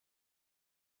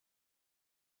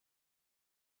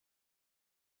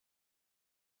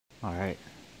Alright,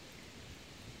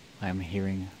 I'm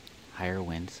hearing higher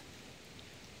winds,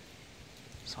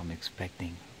 so I'm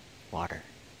expecting water.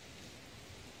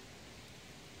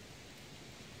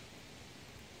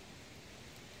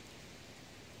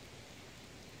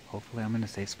 Hopefully I'm in a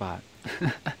safe spot.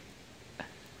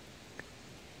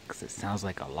 Because it sounds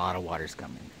like a lot of water's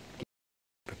coming. Get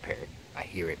prepared. I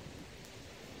hear it.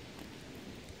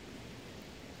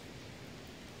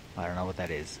 I don't know what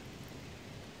that is.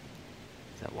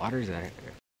 Is that water or is that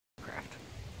aircraft?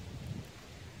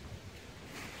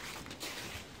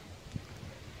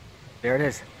 There it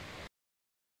is.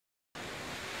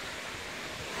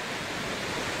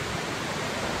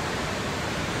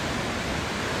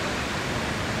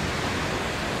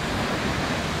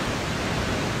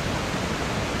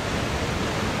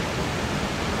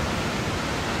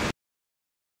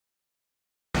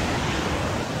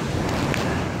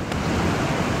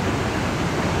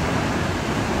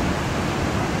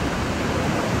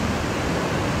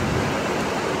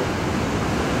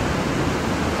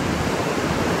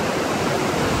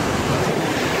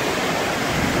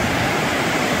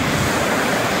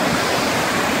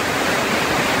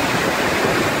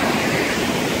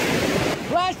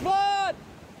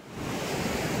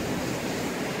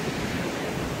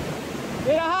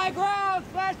 In a high ground,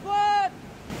 flash flood!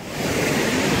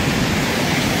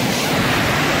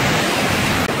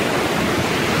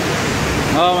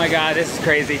 Oh my god, this is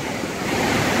crazy.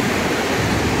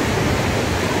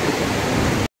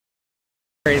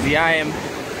 Crazy. I am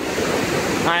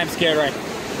scared right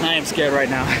now. I'm scared right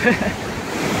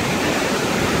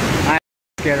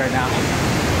now.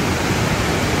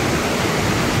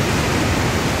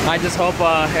 I just hope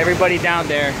everybody down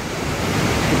there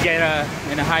can get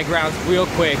in a high ground real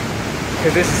quick,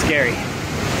 because this is scary.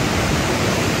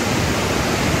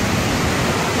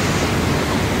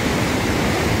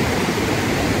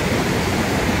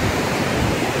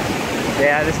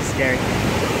 Yeah, this is scary.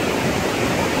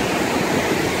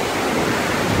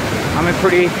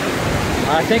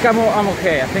 I think I'm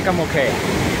okay. I think I'm okay.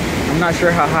 I'm not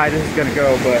sure how high this is gonna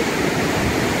go, but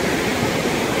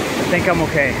I think I'm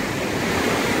okay.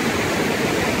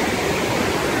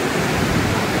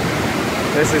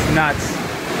 This is nuts.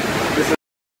 This is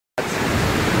nuts.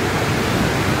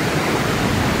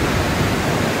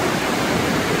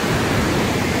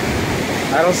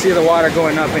 I don't see the water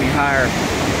going up any higher.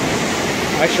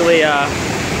 Actually,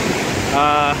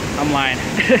 I'm lying.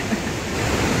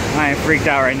 I am freaked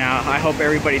out right now. I hope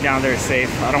everybody down there is safe.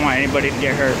 I don't want anybody to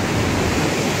get hurt.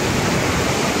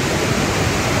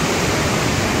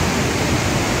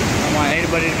 I don't want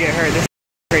anybody to get hurt. This is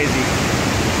crazy.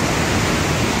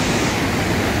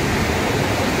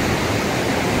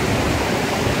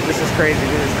 This is crazy.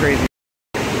 This is crazy.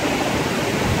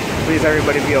 Please,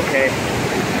 everybody be okay.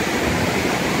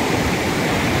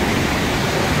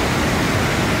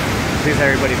 Please,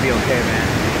 everybody be okay, man.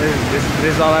 This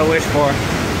is all I wish for.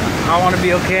 I want to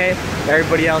be okay.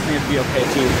 Everybody else needs to be okay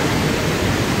too.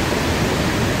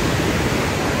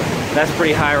 That's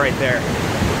pretty high right there.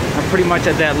 I'm pretty much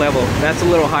at that level. That's a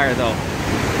little higher though.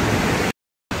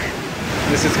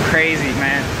 This is crazy,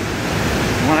 man.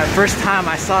 When first thing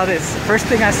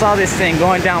I saw this thing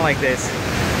going down like this.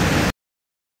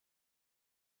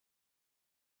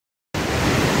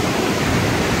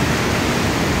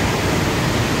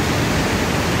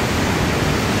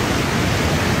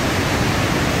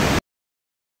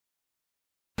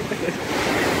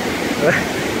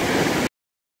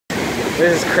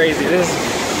 This is crazy. This is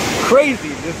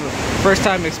crazy. This is a first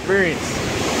time experience.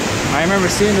 I remember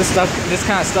seeing this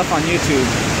kind of stuff on YouTube,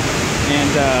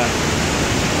 and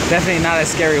definitely not as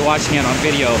scary watching it on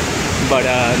video, but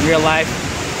in real life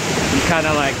you kind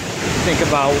of like think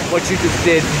about what you just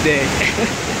did today.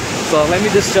 So let me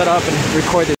just shut up and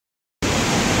record this.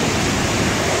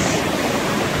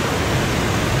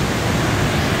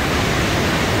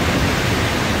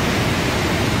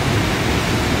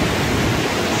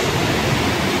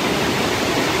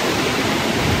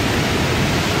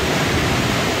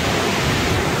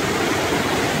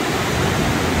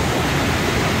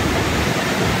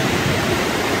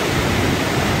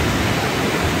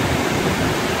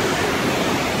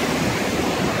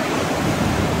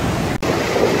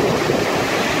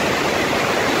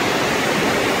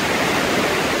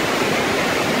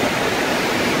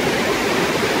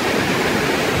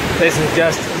 This is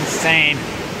just insane.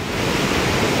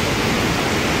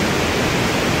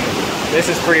 This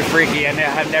is pretty freaky, and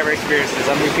I've never experienced this.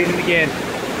 I'm repeating it again.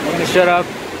 I'm gonna shut up.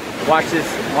 Watch this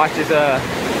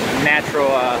natural.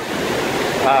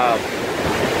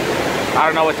 I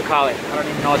don't know what to call it. I don't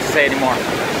even know what to say anymore.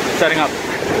 Shutting up.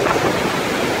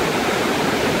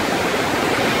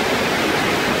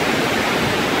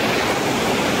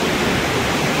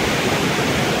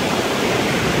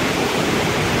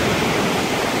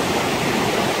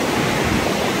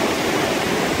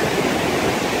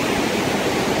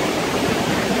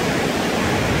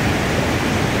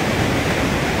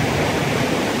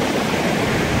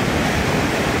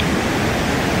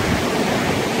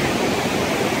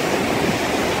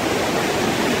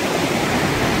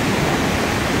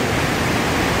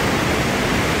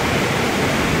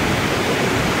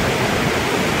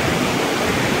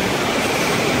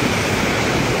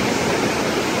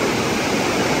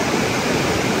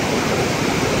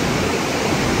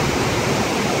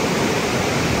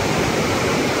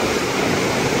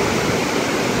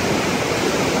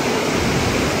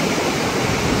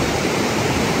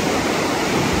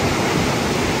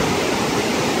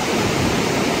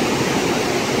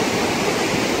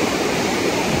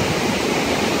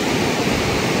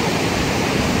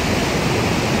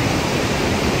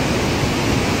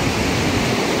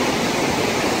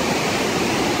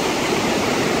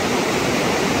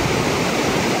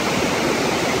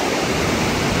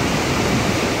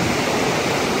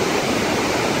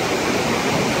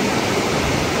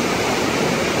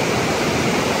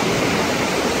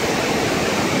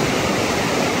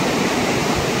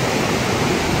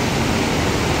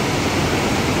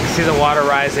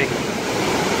 rising.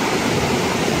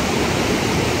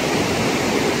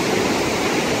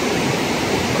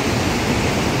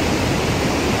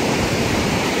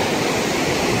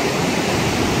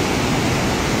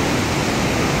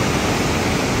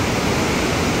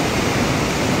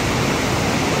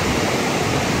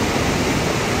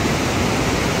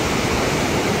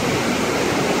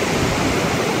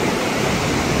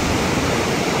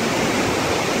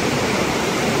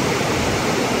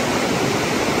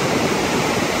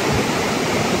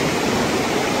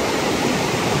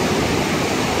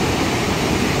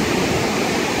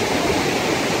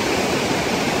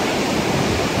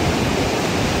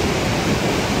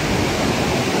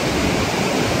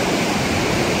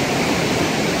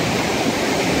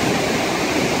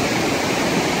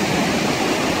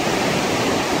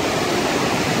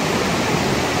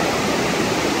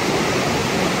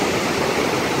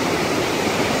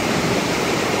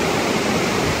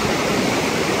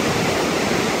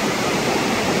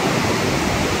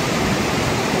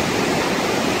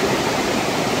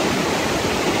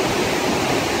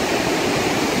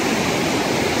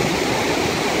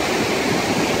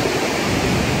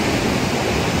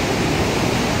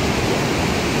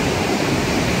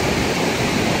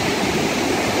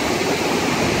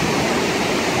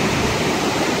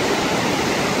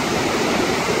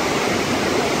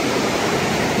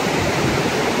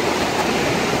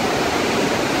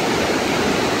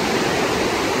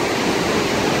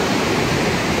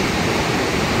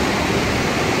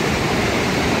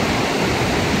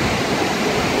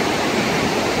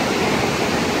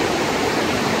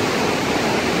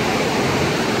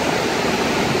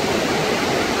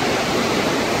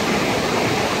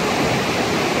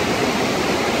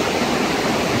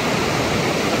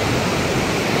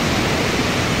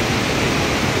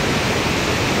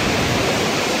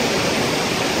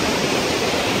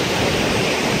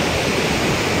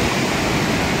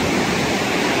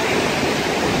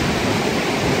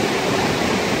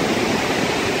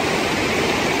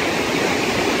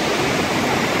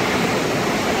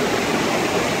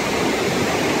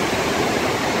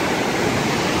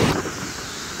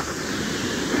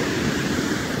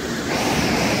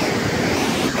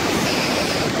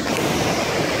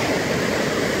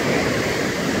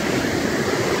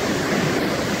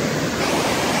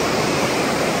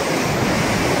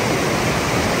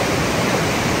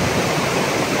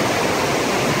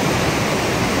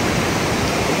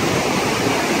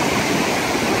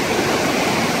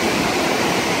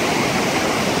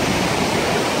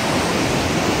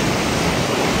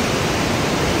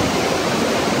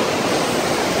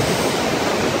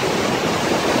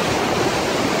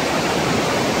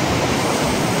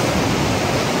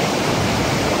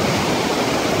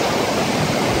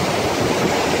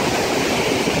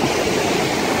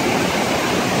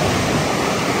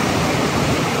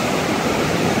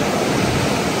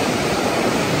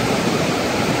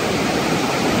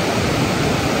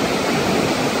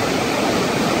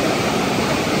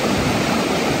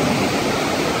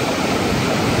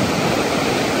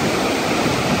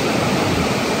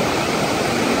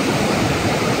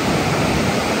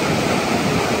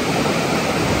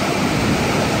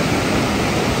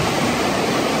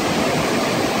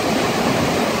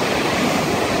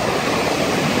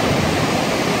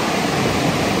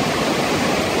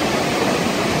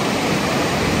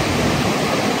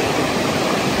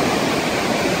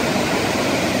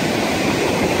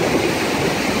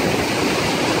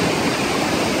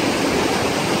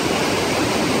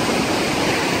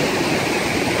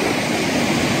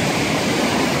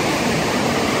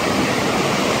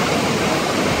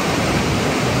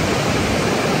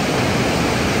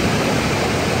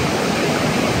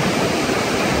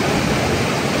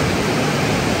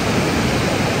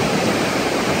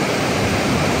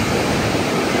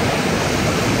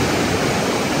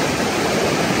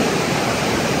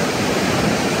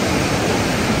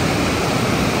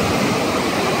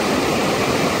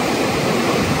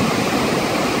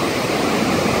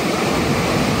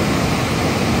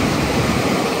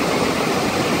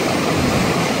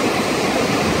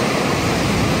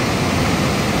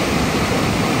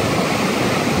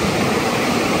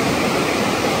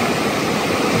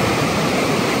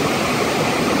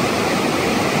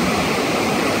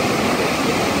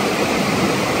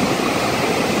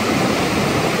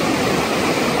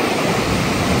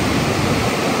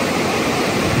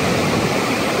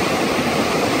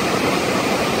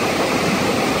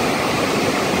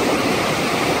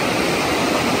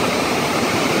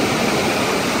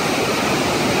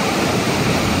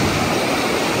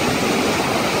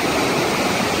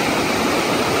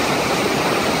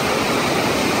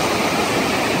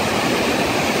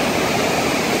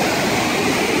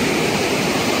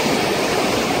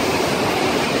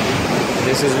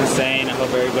 This is insane. I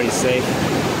hope everybody's safe.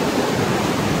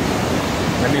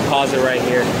 Let me pause it right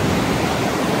here.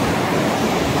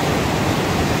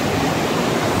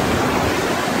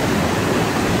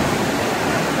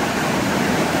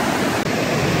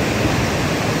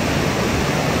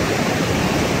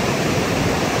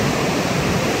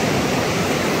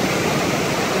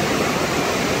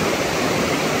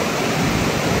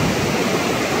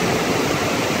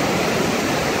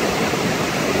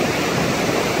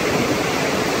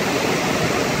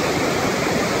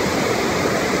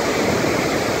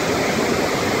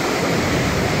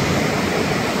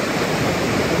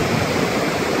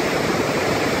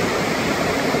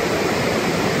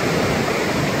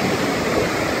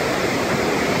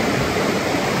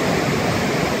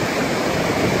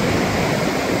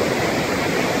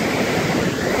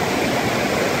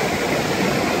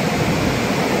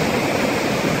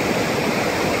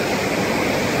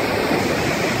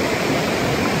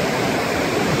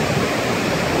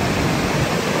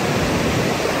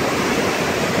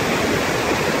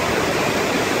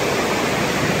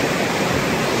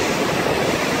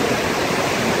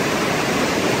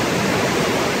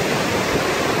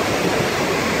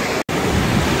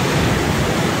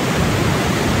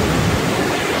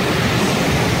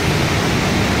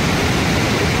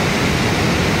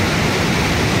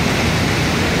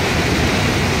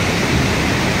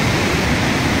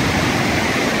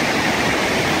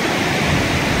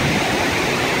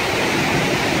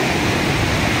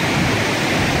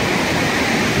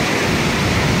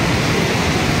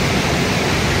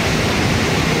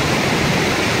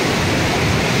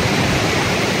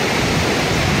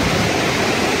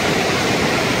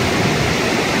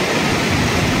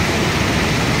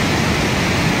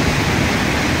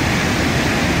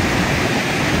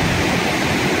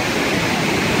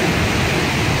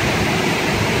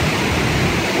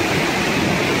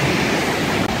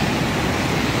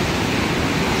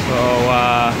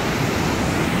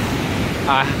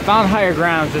 I found higher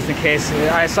ground just in case.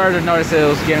 I started to notice that it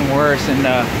was getting worse, and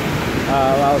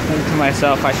I was thinking to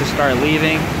myself I should start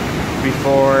leaving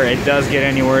before it does get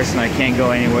any worse and I can't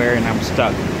go anywhere and I'm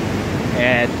stuck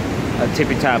at a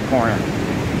tippy top corner.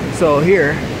 So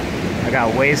here I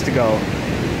got ways to go.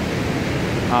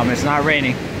 It's not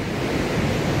raining.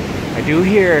 I do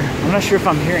hear, I'm not sure if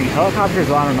I'm hearing helicopters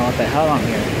or I don't know what the hell I'm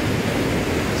hearing.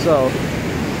 So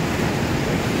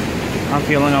I'm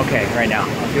feeling okay right now.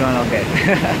 I'm feeling okay.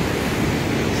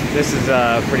 This is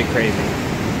pretty crazy.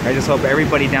 I just hope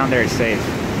everybody down there is safe.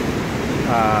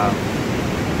 I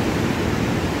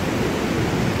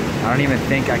don't even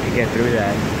think I could get through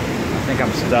that. I think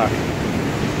I'm stuck.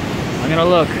 I'm gonna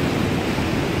look.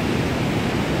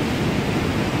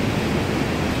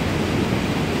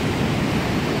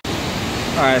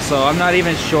 Alright, so I'm not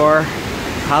even sure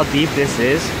how deep this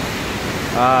is.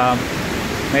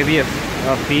 Maybe a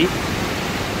feet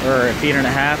or a feet and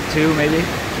a half, two maybe.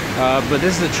 But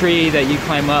this is a tree that you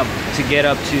climb up to get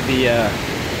up to the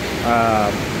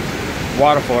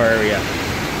waterfall area.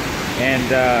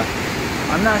 And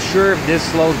I'm not sure if this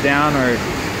slows down or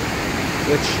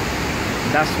which,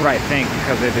 that's what I think,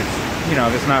 because if it's, you know,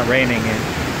 if it's not raining,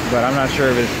 but I'm not sure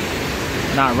if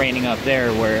it's not raining up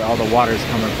there where all the water is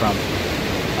coming from.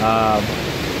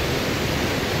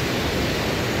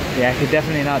 Yeah, I could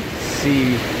definitely not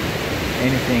see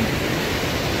anything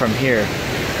from here,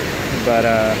 but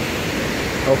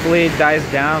hopefully it dies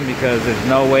down, because there's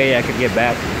no way I could get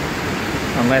back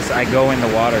unless I go in the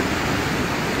water,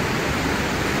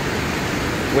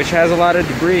 which has a lot of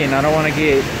debris and I don't want to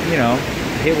get, you know,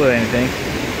 hit with anything.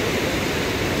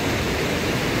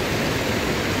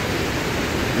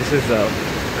 This is a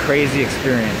crazy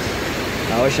experience.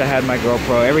 I wish I had my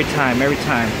GoPro. Every time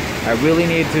I really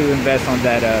need to invest on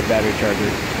that battery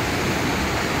charger.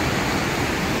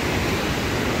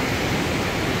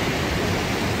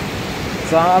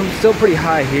 So I'm still pretty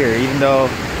high here, even though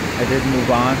I did move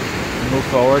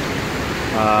forward.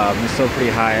 It's still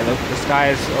pretty high. Look, the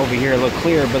skies over here look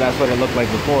clear, but that's what it looked like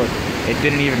before. It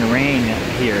didn't even rain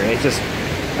here. It just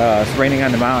it's raining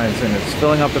on the mountains, and it's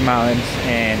filling up the mountains,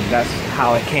 and that's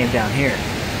how it came down here.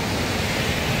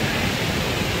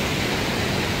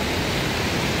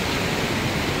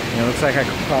 It looks like I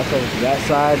could cross over to that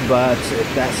side, but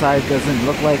that side doesn't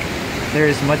look like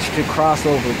there's much to cross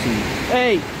over to.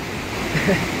 Hey!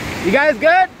 You guys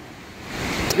good?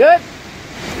 Good?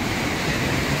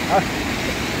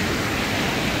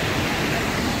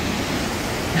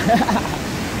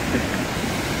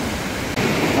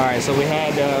 Alright, so we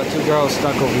had two girls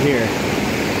stuck over here.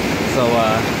 So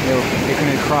they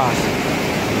couldn't cross.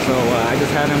 So I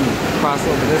just had them cross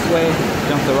over this way,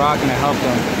 jump the rock, and I helped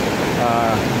them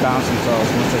bounce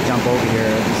themselves once they jump over here.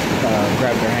 I just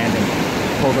grab their hand and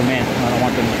pull them in. I don't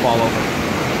want them to fall over.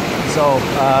 So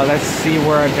let's see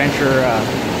where adventure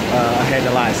ahead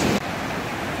lies.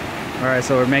 Alright,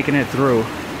 so we're making it through.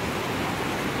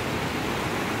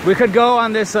 We could go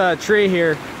on this tree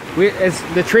here.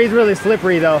 The tree's really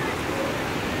slippery though.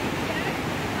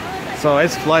 So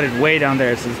it's flooded way down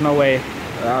there, so there's no way.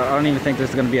 I don't even think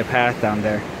there's gonna be a path down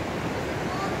there.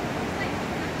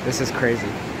 This is crazy.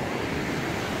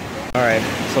 Alright,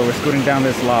 so we're scooting down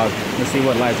this log. Let's see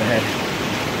what lies ahead.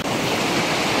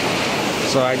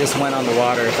 So I just went on the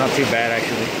water. It's not too bad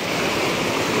actually.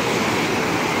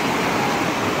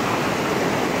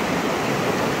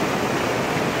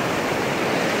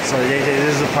 So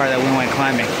this is the part that we went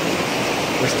climbing.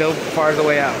 We're still far the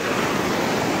way out.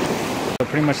 We're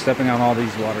pretty much stepping on all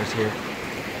these waters here.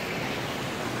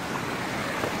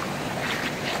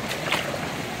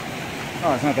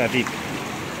 Oh, it's not that deep.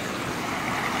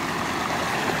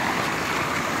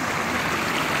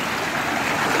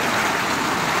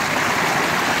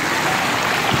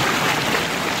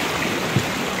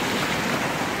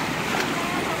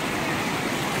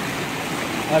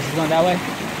 Oh, she's going that way?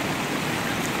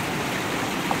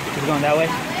 She's going that way?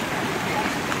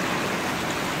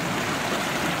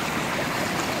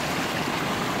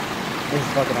 This is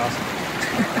fucking awesome.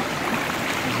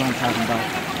 That's what I'm talking about.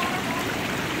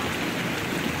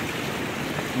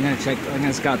 I'm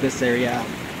gonna scout this area out.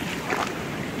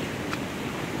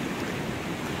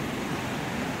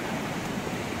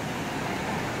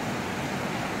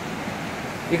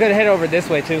 You could head over this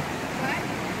way too.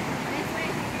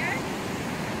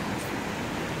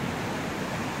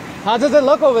 How does it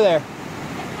look over there?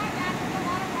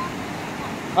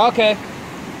 Okay.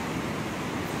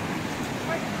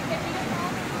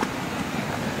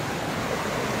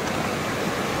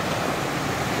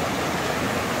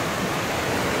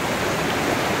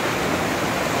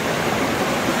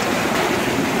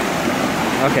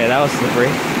 Okay, that was slippery.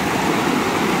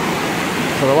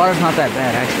 So the water's not that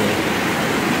bad actually.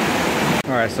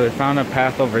 Alright, so we found a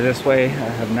path over this way. I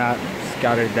have not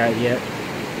scouted that yet.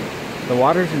 The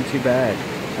water isn't too bad.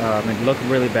 It looked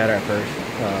really bad at first.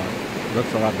 It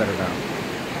looks a lot better now.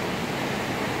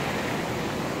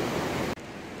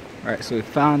 Alright, so we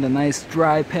found a nice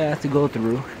dry path to go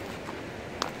through.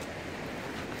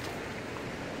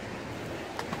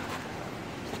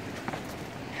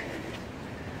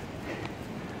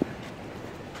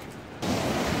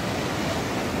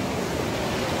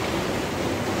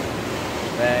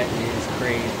 That is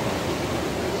crazy.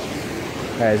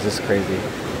 That is just crazy.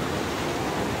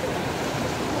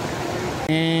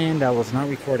 And I was not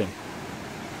recording.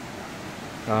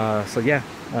 So yeah,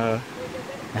 I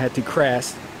had to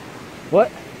crash.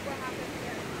 What?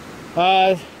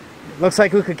 Looks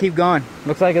like we could keep going.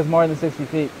 Looks like it's more than 60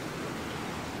 feet.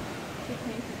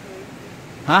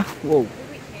 Huh? Whoa.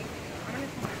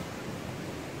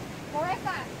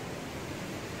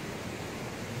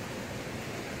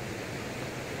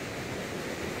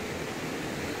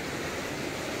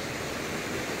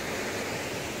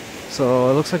 So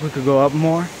it looks like we could go up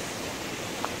more.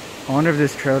 I wonder if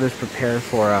this trail is prepared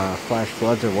for flash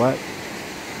floods or what.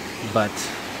 But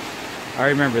I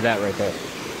remember that right there.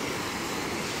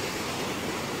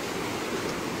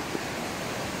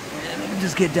 And let me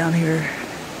just get down here.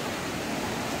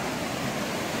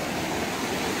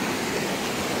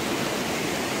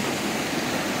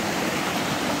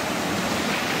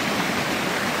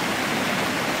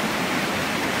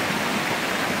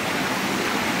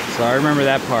 So I remember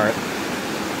that part.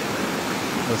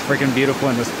 It was freaking beautiful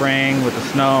in the spring with the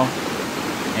snow,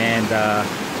 and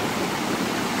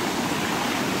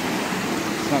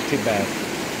it's not too bad.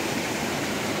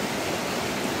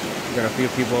 We got a few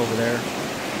people over there.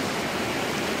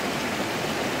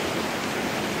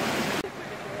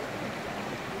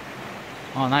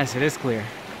 Oh nice, it is clear.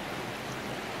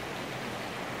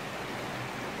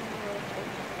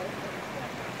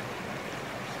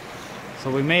 So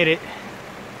we made it.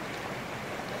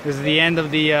 This is the end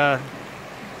of the,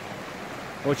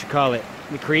 what you call it,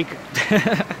 the creek.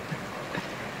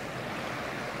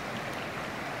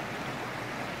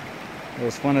 It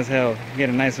was fun as hell,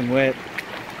 getting nice and wet.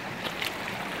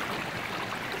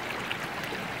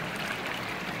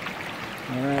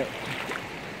 Alright,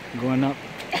 going up.